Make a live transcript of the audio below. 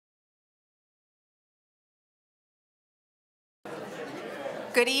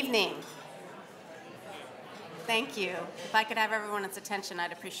Good evening. Thank you. If I could have everyone's attention,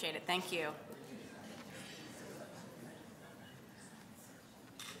 I'd appreciate it. Thank you.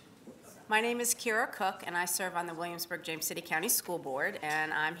 My name is Kira Cook, and I serve on the Williamsburg-James City County School Board,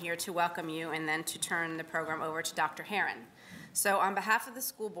 and I'm here to welcome you and then to turn the program over to Dr. Herron. So on behalf of the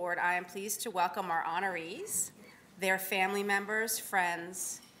school board, I am pleased to welcome our honorees, their family members,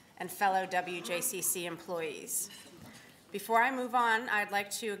 friends, and fellow WJCC employees. Before I move on, I'd like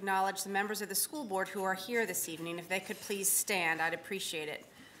to acknowledge the members of the school board who are here this evening. If they could please stand, I'd appreciate it.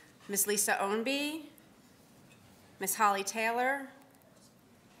 Ms. Lisa Ownby, Ms. Holly Taylor,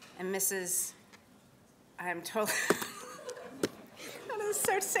 and Mrs.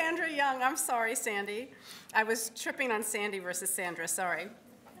 Sandra Young. I'm sorry, Sandy. I was tripping on Sandy versus Sandra, sorry.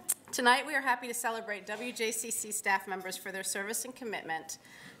 Tonight, we are happy to celebrate WJCC staff members for their service and commitment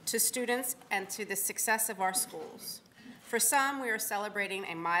to students and to the success of our schools. For some, we are celebrating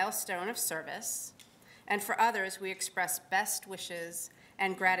a milestone of service, and for others, we express best wishes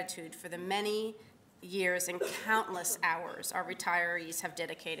and gratitude for the many years and countless hours our retirees have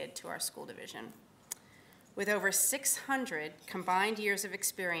dedicated to our school division. With over 600 combined years of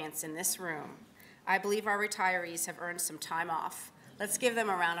experience in this room, I believe our retirees have earned some time off. Let's give them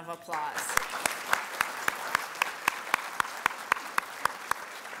a round of applause.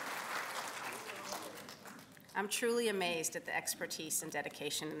 I'm truly amazed at the expertise and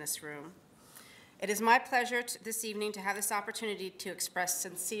dedication in this room. It is my pleasure this evening to have this opportunity to express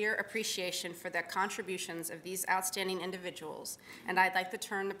sincere appreciation for the contributions of these outstanding individuals, and I'd like to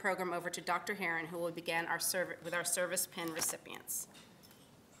turn the program over to Dr. Herron, who will begin with our service pin recipients.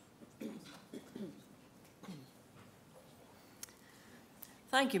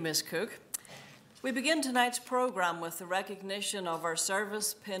 Thank you, Ms. Cook. We begin tonight's program with the recognition of our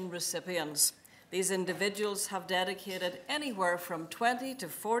service pin recipients. These individuals have dedicated anywhere from 20 to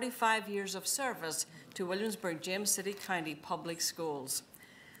 45 years of service to Williamsburg-James City County Public Schools.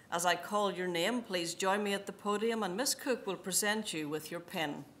 As I call your name, please join me at the podium and Ms. Cook will present you with your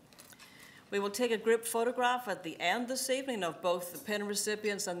pin. We will take a group photograph at the end this evening of both the pin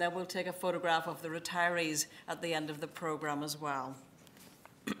recipients, and then we'll take a photograph of the retirees at the end of the program as well.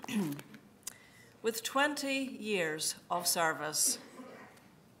 With 20 years of service,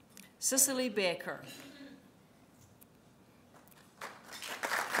 Cicely Baker.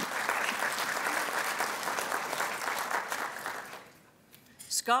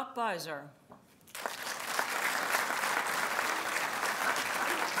 Scott Bowser.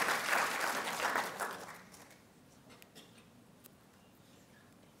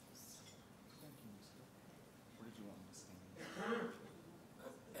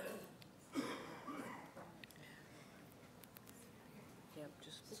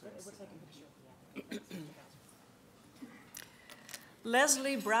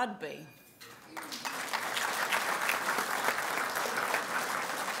 Leslie Bradby.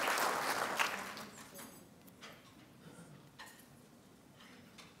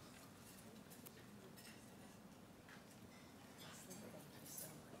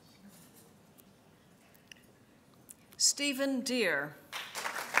 Stephen Deere.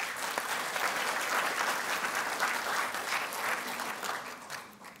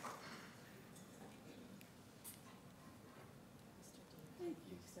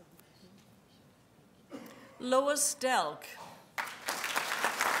 Lois Delk.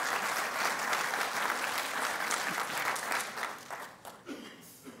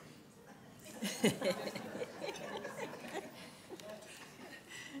 All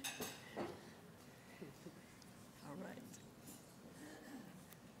right.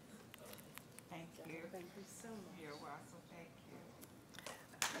 Thank you. Thank you so much. You're welcome. Thank you.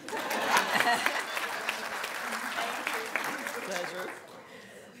 Pleasure.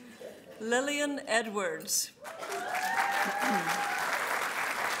 Lillian Edwards.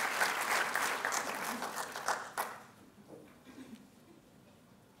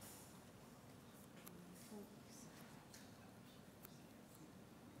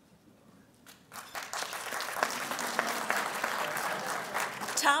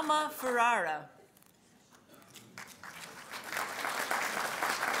 Tama Ferrara.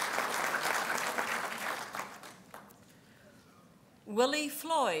 Willie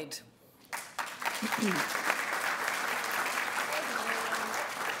Floyd.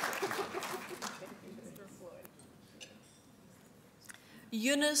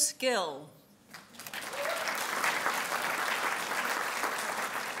 Eunice Gill.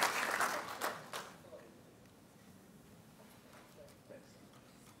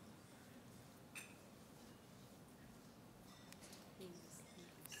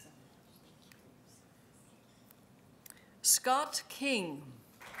 Scott King.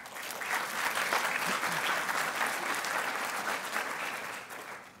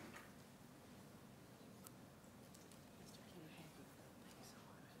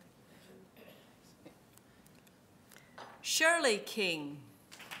 Shirley King.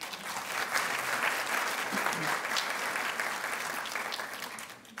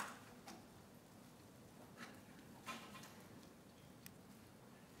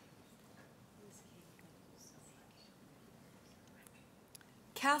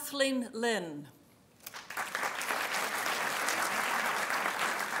 Kathleen Lynn.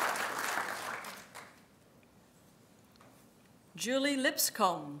 Julie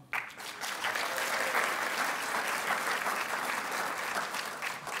Lipscomb.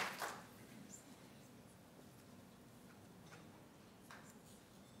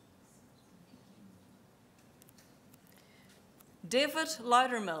 David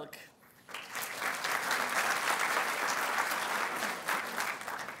Loudermilk.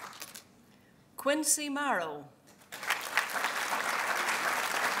 Quincy Marrow.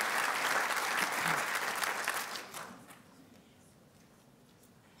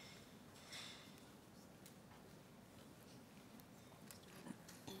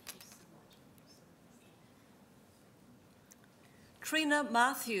 Trina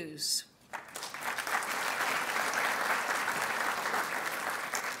Matthews.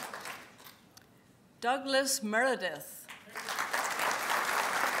 Douglas Meredith.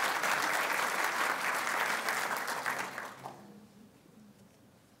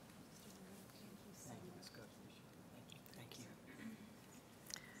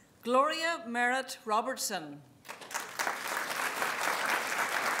 Gloria Merritt Robertson.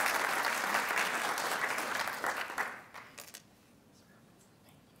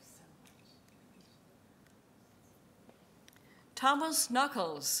 Thomas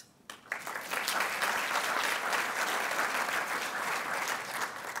Knuckles.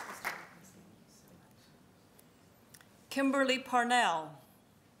 Kimberly Parnell.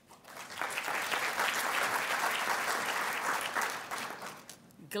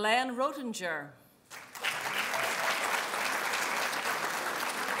 Glenn Rotinger.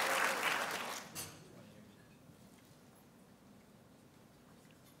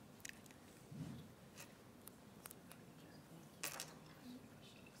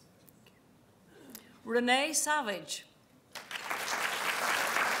 Renee Savage.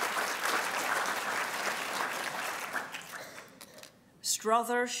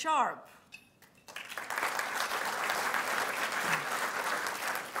 Strother Sharp.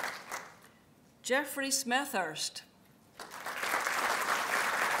 Jeffrey Smethurst.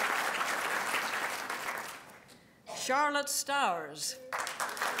 Charlotte Stowers.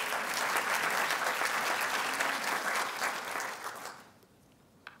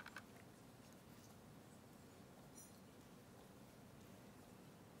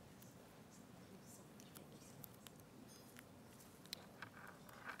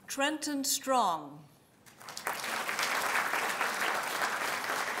 Trenton Strong.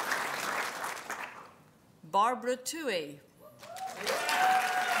 Barbara Toohey.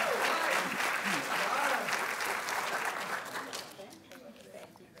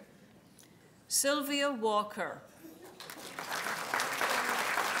 Sylvia Walker.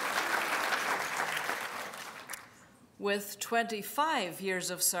 With 25 years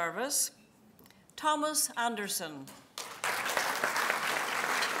of service, Thomas Anderson.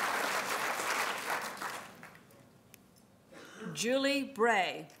 Julie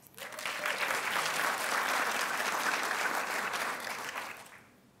Bray.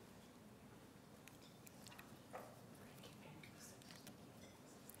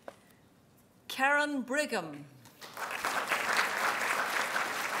 Karen Brigham.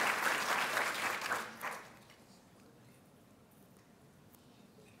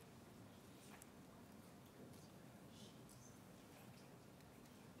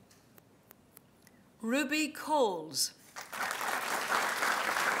 Ruby Coles.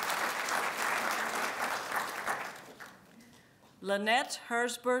 Lynette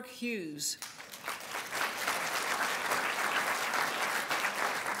Hersberg Hughes.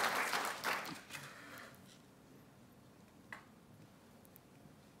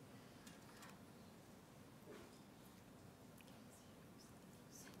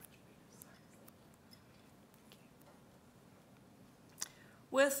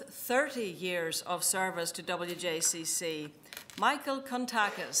 With 30 years of service to WJCC, Michael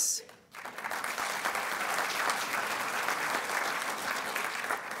Kontakis.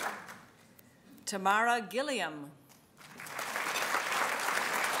 Tamara Gilliam.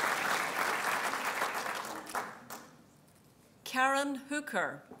 Karen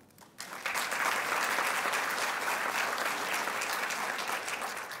Hooker.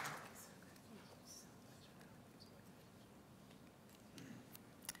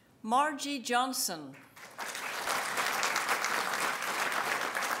 Margie Johnson.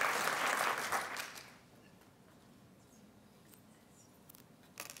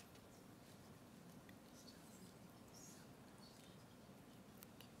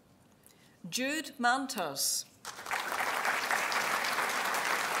 Jude Mantos.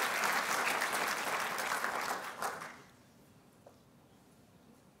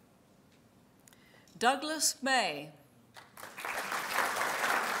 Douglas May.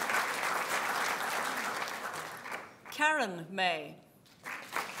 Karen May.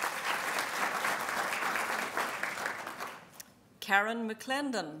 Karen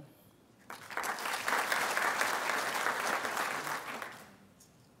McClendon.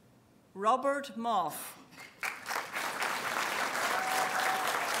 Robert Moff.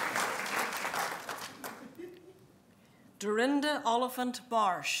 Dorinda Oliphant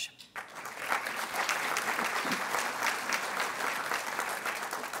Marsh.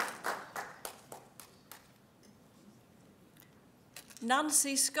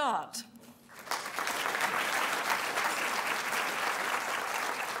 Nancy Scott.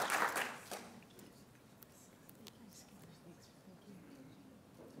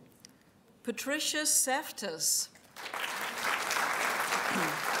 Patricia Seftis.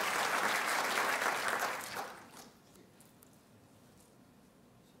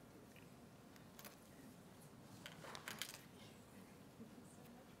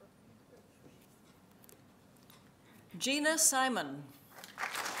 Gina Simon.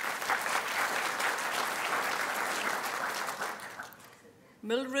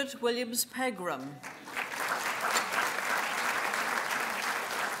 Mildred Williams Pegram.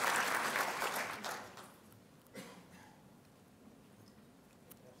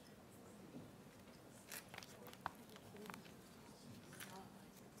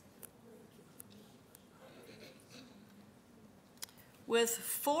 With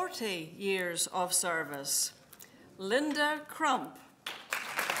 40 years of service, Linda Crump.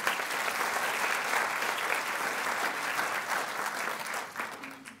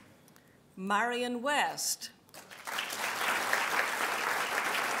 Marion West.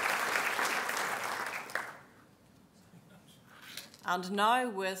 And now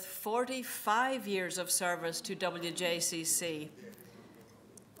with 45 years of service to WJCC,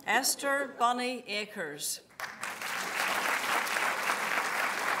 Esther Bonnie Akers.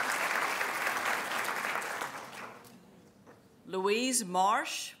 Louise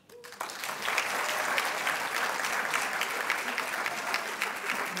Marsh.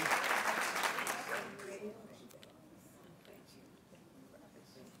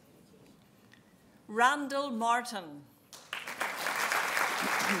 Randall Martin.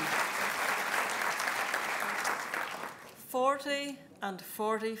 "40 and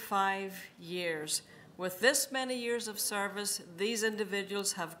 45 years. With this many years of service, these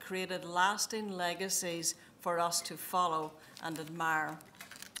individuals have created lasting legacies for us to follow and admire.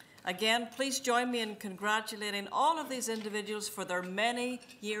 Again, please join me in congratulating all of these individuals for their many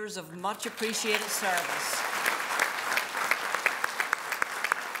years of much appreciated service.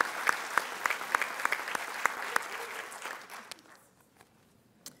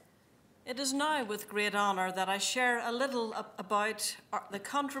 It is now with great honour that I share a little about the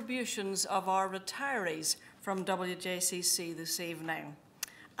contributions of our retirees from WJCC this evening,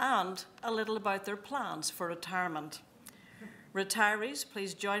 and a little about their plans for retirement. Retirees,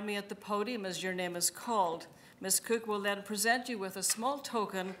 please join me at the podium as your name is called. Ms. Cook will then present you with a small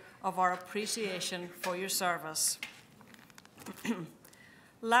token of our appreciation for your service.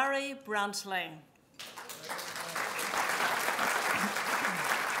 Larry Brantley.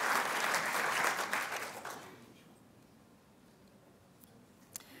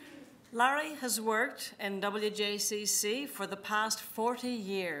 Larry has worked in WJCC for the past 40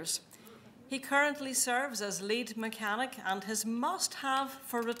 years. He currently serves as lead mechanic, and his must-have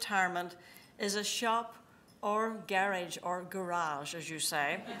for retirement is a shop or garage, or garage, as you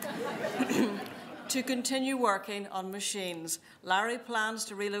say, to continue working on machines. Larry plans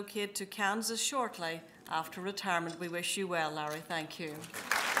to relocate to Kansas shortly after retirement. We wish you well, Larry. Thank you.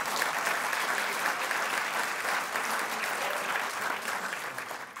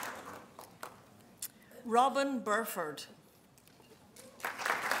 Robin Burford.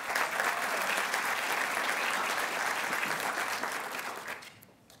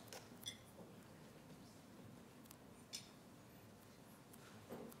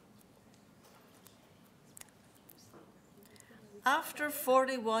 After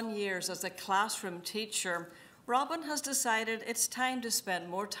 41 years as a classroom teacher, Robin has decided it's time to spend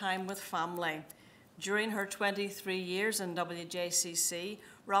more time with family. During her 23 years in WJCC,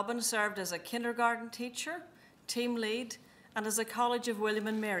 Robin served as a kindergarten teacher, team lead, and as a College of William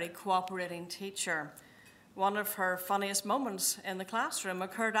and Mary cooperating teacher. One of her funniest moments in the classroom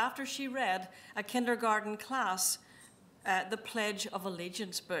occurred after she read a kindergarten class the Pledge of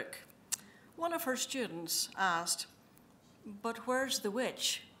Allegiance book. One of her students asked, "But where's the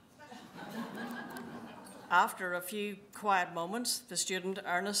witch?" After a few quiet moments, the student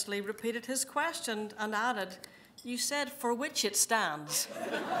earnestly repeated his question and added, "You said for which it stands."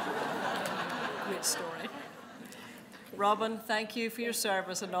 Great story. Robin, thank you for your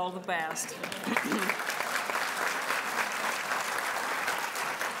service and all the best.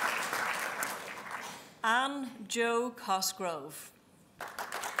 Anne Jo Cosgrove.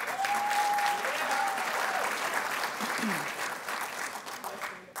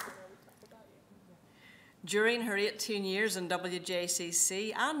 During her 18 years in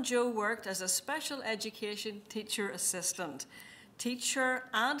WJCC, Anne Jo worked as a special education teacher assistant, teacher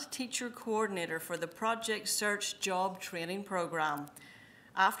and teacher coordinator for the Project Search Job Training Programme.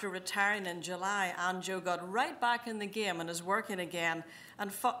 After retiring in July, Anne Jo got right back in the game and is working again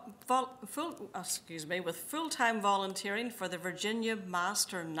and with full-time volunteering for the Virginia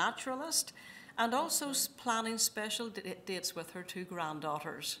Master Naturalist and also planning special dates with her 2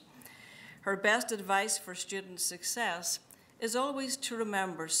 granddaughters. Her best advice for student success is always to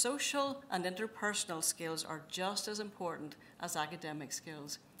remember social and interpersonal skills are just as important as academic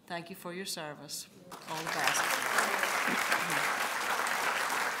skills. Thank you for your service. All the best.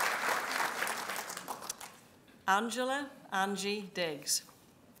 Angela Angie Diggs.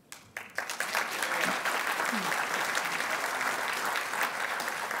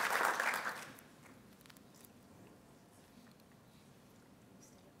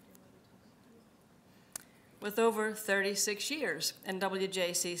 With over 36 years in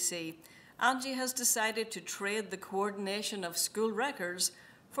WJCC, Angie has decided to trade the coordination of school records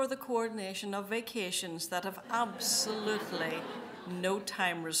for the coordination of vacations that have absolutely no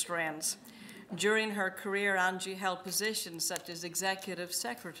time restraints. During her career, Angie held positions such as Executive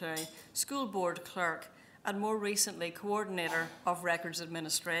Secretary, School Board Clerk, and more recently, Coordinator of Records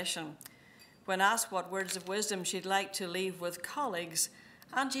Administration. When asked what words of wisdom she'd like to leave with colleagues,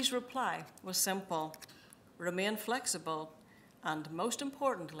 Angie's reply was simple: remain flexible, and most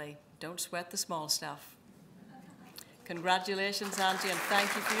importantly, don't sweat the small stuff. Congratulations, Angie, and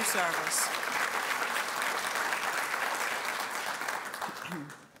thank you for your service.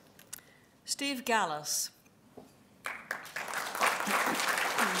 Steve Gallus.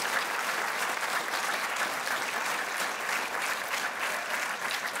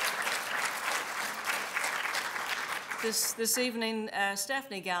 This evening,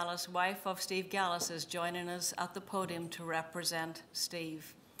 Stephanie Gallus, wife of Steve Gallus, is joining us at the podium to represent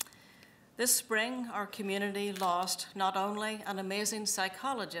Steve. This spring, our community lost not only an amazing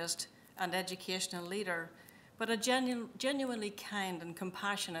psychologist and educational leader, but a genuinely kind and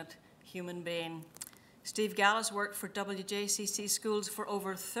compassionate human being. Steve Gallus worked for WJCC Schools for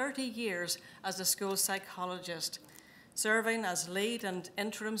over 30 years as a school psychologist, serving as lead and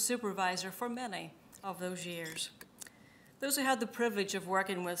interim supervisor for many of those years. Those who had the privilege of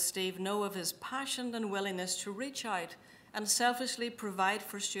working with Steve know of his passion and willingness to reach out and selflessly provide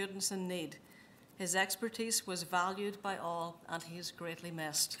for students in need. His expertise was valued by all, and he is greatly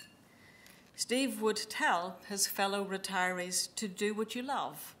missed. Steve would tell his fellow retirees to do what you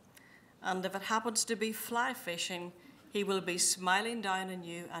love, and if it happens to be fly fishing, he will be smiling down on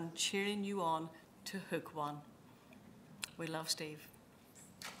you and cheering you on to hook one. We love Steve.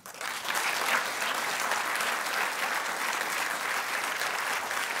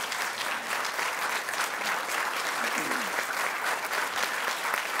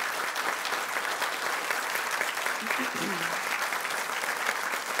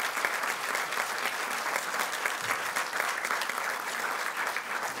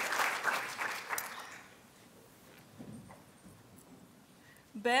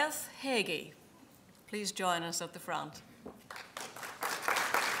 Beth Hagee, please join us at the front.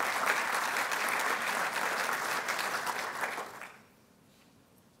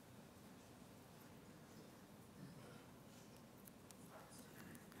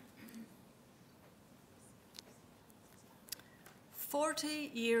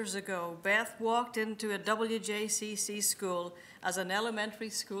 40 years ago, Beth walked into a WJCC school as an elementary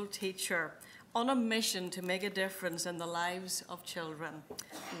school teacher on a mission to make a difference in the lives of children.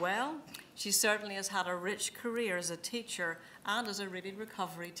 Well, she certainly has had a rich career as a teacher and as a reading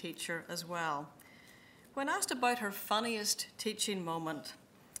recovery teacher as well. When asked about her funniest teaching moment,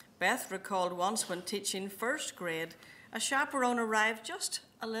 Beth recalled once when teaching first grade, a chaperone arrived just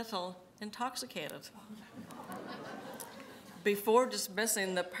a little intoxicated. Before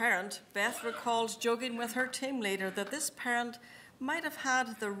dismissing the parent, Beth recalls joking with her team leader that this parent might have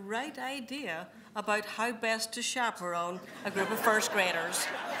had the right idea about how best to chaperone a group of first graders.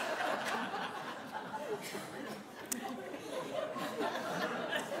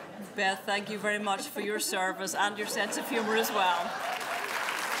 Beth, thank you very much for your service and your sense of humor as well.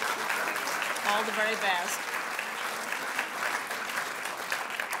 All the very best.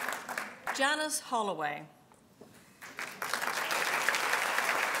 Janice Holloway.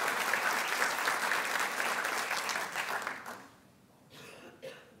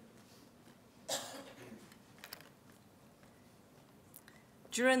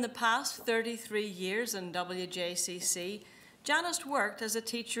 During the past 33 years in WJCC, Janice worked as a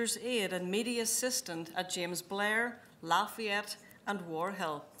teacher's aide and media assistant at James Blair, Lafayette, and War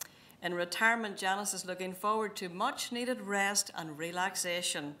Hill. In retirement, Janice is looking forward to much-needed rest and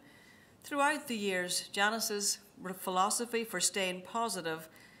relaxation. Throughout the years, Janice's philosophy for staying positive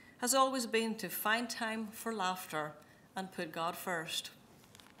has always been to find time for laughter and put God first.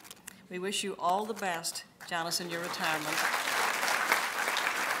 We wish you all the best, Janice, in your retirement.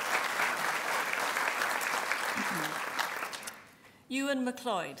 Ewan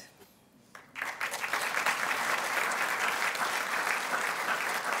McLeod.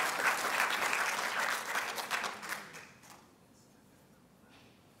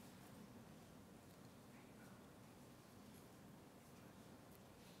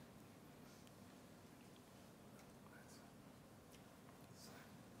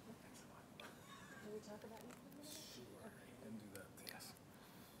 And do that, yes.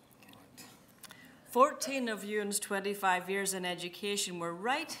 14 of Ewan's 25 years in education were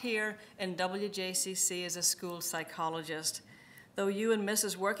right here in WJCC as a school psychologist. Though Ewan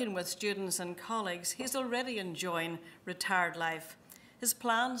misses working with students and colleagues, he's already enjoying retired life. His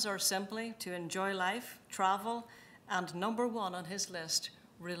plans are simply to enjoy life, travel, and number one on his list,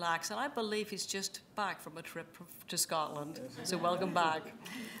 relax. And I believe he's just back from a trip to Scotland. So welcome back.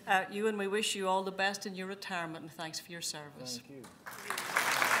 Ewan, we wish you all the best in your retirement, and thanks for your service. Thank you.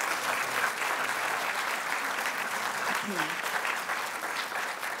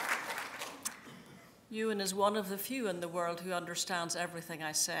 Ewan is one of the few in the world who understands everything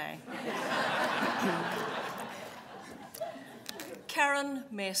I say. Karen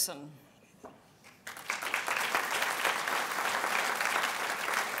Mason.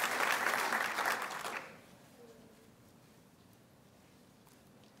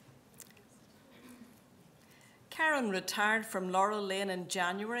 Karen retired from Laurel Lane in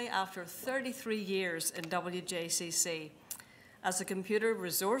January after 33 years in WJCC. As a computer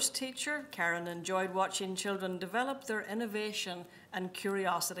resource teacher, Karen enjoyed watching children develop their innovation and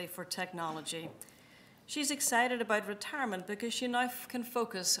curiosity for technology. She's excited about retirement because she now can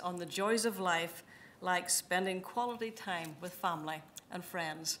focus on the joys of life, like spending quality time with family and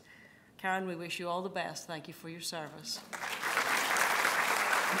friends. Karen, we wish you all the best. Thank you for your service.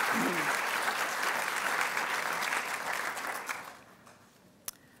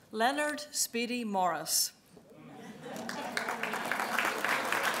 Leonard Speedy Morris.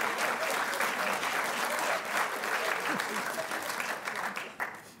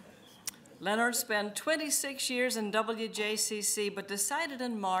 Leonard spent 26 years in WJCC, but decided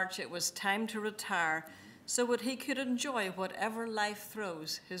in March it was time to retire so that he could enjoy whatever life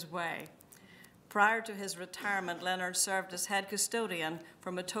throws his way. Prior to his retirement, Leonard served as head custodian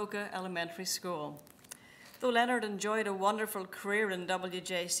for Matoka Elementary School. Though Leonard enjoyed a wonderful career in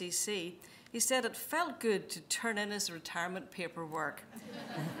WJCC, he said it felt good to turn in his retirement paperwork.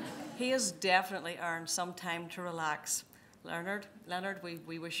 He has definitely earned some time to relax. Leonard,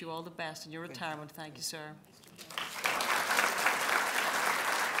 we wish you all the best in your retirement. Thank you, sir.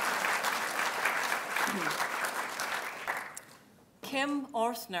 Kim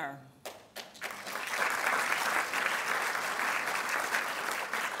Orthner.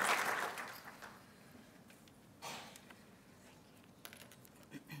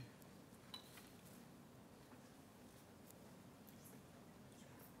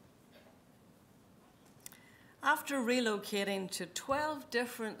 After relocating to 12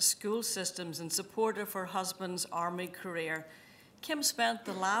 different school systems in support of her husband's Army career, Kim spent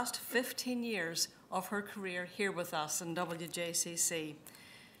the last 15 years of her career here with us in WJCC.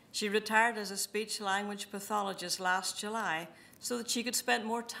 She retired as a speech-language pathologist last July so that she could spend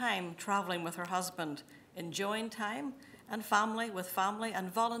more time traveling with her husband, enjoying time and family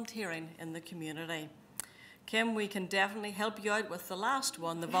and volunteering in the community. Kim, we can definitely help you out with the last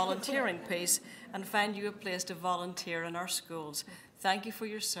one, the volunteering piece, and find you a place to volunteer in our schools. Thank you for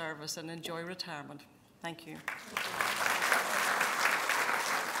your service and enjoy retirement. Thank you.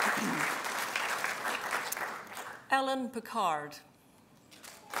 Ellen Picard.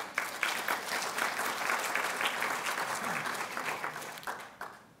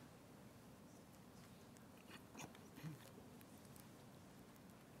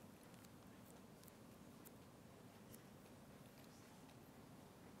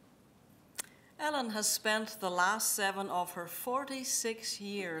 Ellen has spent the last 7 of her 46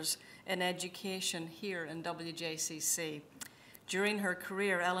 years in education here in WJCC. During her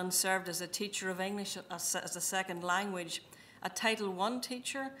career, Ellen served as a teacher of English as a second language, a Title I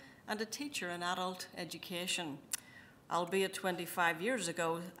teacher, and a teacher in adult education. Albeit 25 years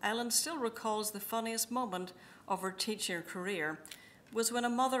ago, Ellen still recalls the funniest moment of her teaching career was when a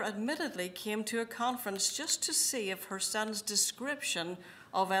mother admittedly came to a conference just to see if her son's description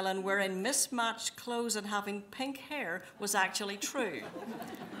of Ellen wearing mismatched clothes and having pink hair was actually true.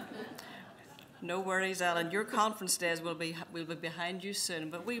 No worries, Ellen. Your conference days will be behind you soon,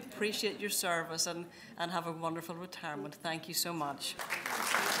 but we appreciate your service and have a wonderful retirement. Thank you so much.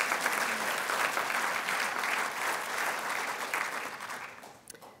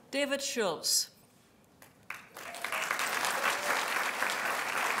 David Schultz.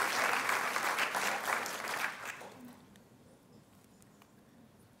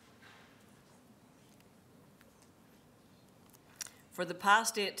 For the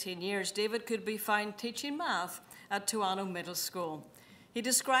past 18 years, David could be found teaching math at Tuano Middle School. He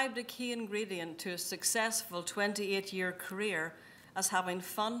described a key ingredient to a successful 28-year career as having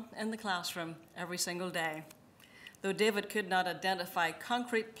fun in the classroom every single day. Though David could not identify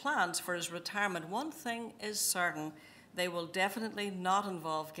concrete plans for his retirement, one thing is certain: they will definitely not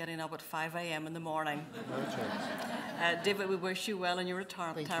involve getting up at 5 a.m. in the morning. No chance. David, we wish you well in your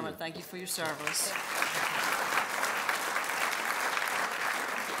retirement. Thank you for your service.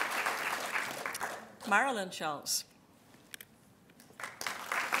 Marilyn Schultz.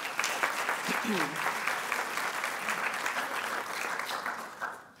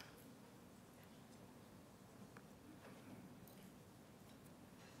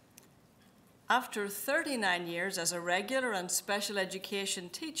 After 39 years as a regular and special education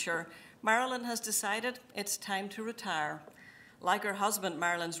teacher, Marilyn has decided it's time to retire. Like her husband,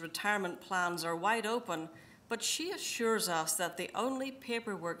 Marilyn's retirement plans are wide open, but she assures us that the only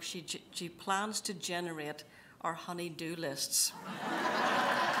paperwork she plans to generate are honey-do lists.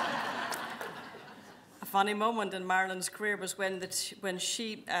 A funny moment in Marilyn's career was when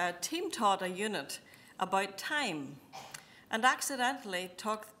she team-taught a unit about time and accidentally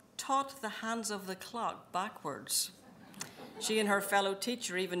taught the hands of the clock backwards. She and her fellow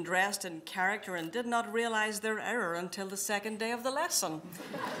teacher even dressed in character and did not realize their error until the second day of the lesson.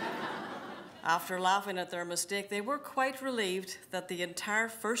 After laughing at their mistake, they were quite relieved that the entire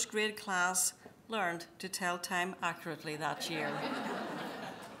first grade class learned to tell time accurately that year.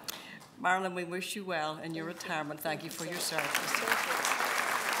 Marilyn, we wish you well in your retirement. Thank you for your service.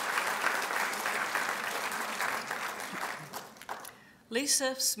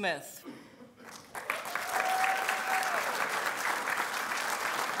 Lisa Smith.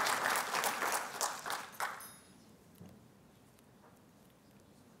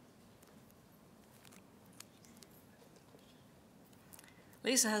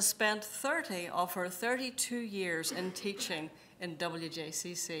 Lisa has spent 30 of her 32 years in teaching in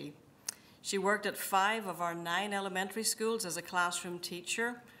WJCC. She worked at 5 of our 9 elementary schools as a classroom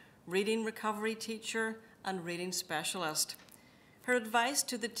teacher, reading recovery teacher, and reading specialist. Her advice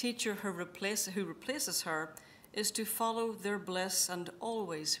to the teacher who replaces her is to follow their bliss and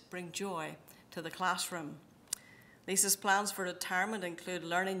always bring joy to the classroom. Lisa's plans for retirement include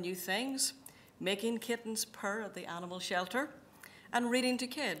learning new things, making kittens purr at the animal shelter, and reading to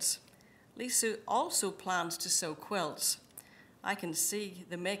kids. Lisa also plans to sew quilts. I can see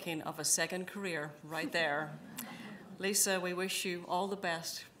the making of a second career right there. Lisa, we wish you all the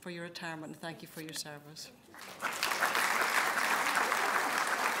best for your retirement, and thank you for your service.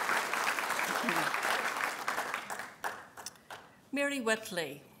 Mary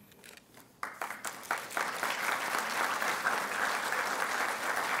Whitley.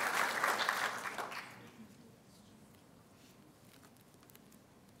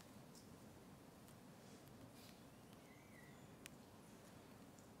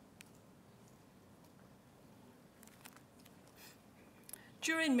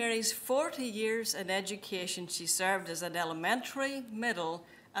 During Mary's 40 years in education, she served as an elementary, middle,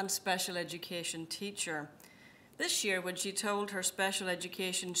 and special education teacher. This year, when she told her special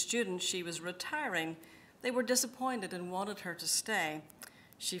education students she was retiring, they were disappointed and wanted her to stay.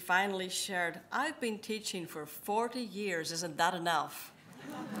 She finally shared, "I've been teaching for 40 years, isn't that enough?"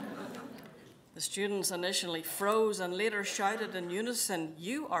 The students initially froze and later shouted in unison,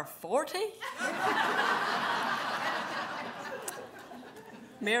 "You are 40?"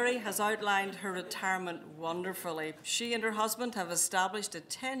 Mary has outlined her retirement wonderfully. She and her husband have established a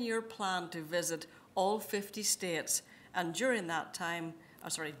 10-year plan to visit all 50 states, and during that downtime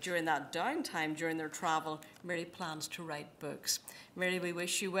during their travel, Mary plans to write books. Mary, we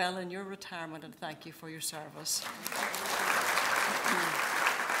wish you well in your retirement and thank you for your service.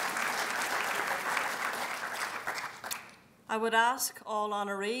 I would ask all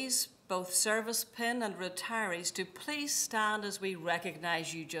honorees, both service pin and retirees, to please stand as we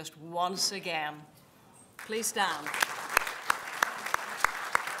recognise you just once again. Please stand.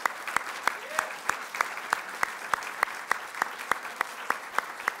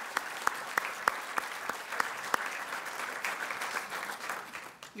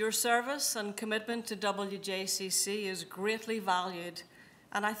 Your service and commitment to WJCC is greatly valued,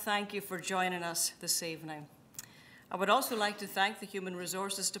 and I thank you for joining us this evening. I would also like to thank the Human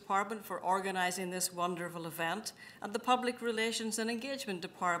Resources Department for organising this wonderful event, and the Public Relations and Engagement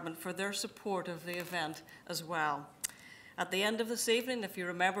Department for their support of the event as well. At the end of this evening, if you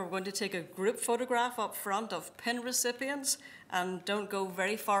remember, we're going to take a group photograph up front of PIN recipients, and don't go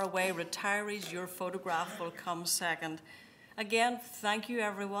very far away, retirees, your photograph will come second. Again, thank you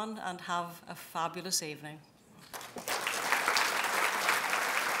everyone, and have a fabulous evening.